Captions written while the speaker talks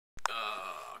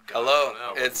Hello,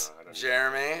 it's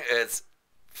Jeremy. It's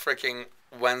freaking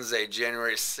Wednesday,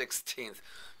 January 16th,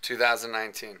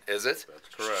 2019. Is it? That's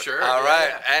correct. Sure. All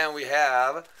right, and we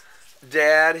have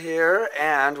Dad here,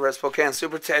 and we're at Spokane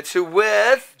Super Tattoo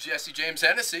with Jesse James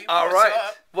Hennessy. All What's right.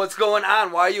 up? What's going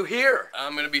on? Why are you here?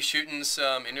 I'm going to be shooting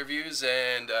some interviews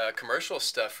and commercial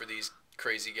stuff for these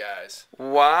crazy guys.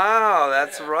 Wow,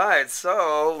 that's Yeah. right.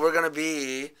 So we're going to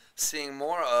be seeing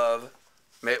more of,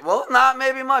 well, not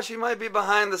maybe much. He might be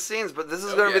behind the scenes, but this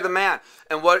is going to be the man.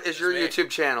 And what is your me. YouTube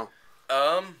channel?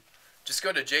 Just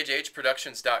go to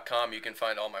jjhproductions.com. You can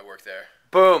find all my work there.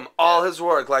 Boom, all his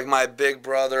work, like my Big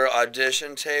Brother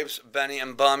audition tapes, Benny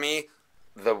and Bummy,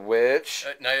 The Witch,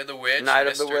 Night of the Witch, Night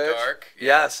Mr. of the Witch. Dark.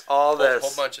 Yes, all this.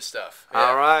 Whole bunch of stuff. Yeah.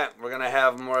 All right, we're going to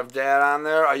have more of Dad on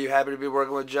there. Are you happy to be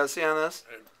working with Jesse on this?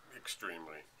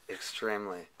 Extremely.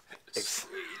 Extremely.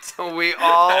 We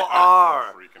all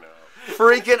are. Freaking out.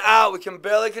 Freaking out. We can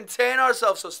barely contain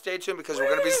ourselves, so stay tuned because we're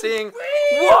going to be seeing,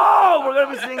 whoa, we're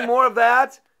going to be seeing more of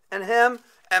that and him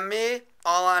and me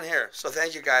all on here. So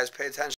thank you guys. Pay attention.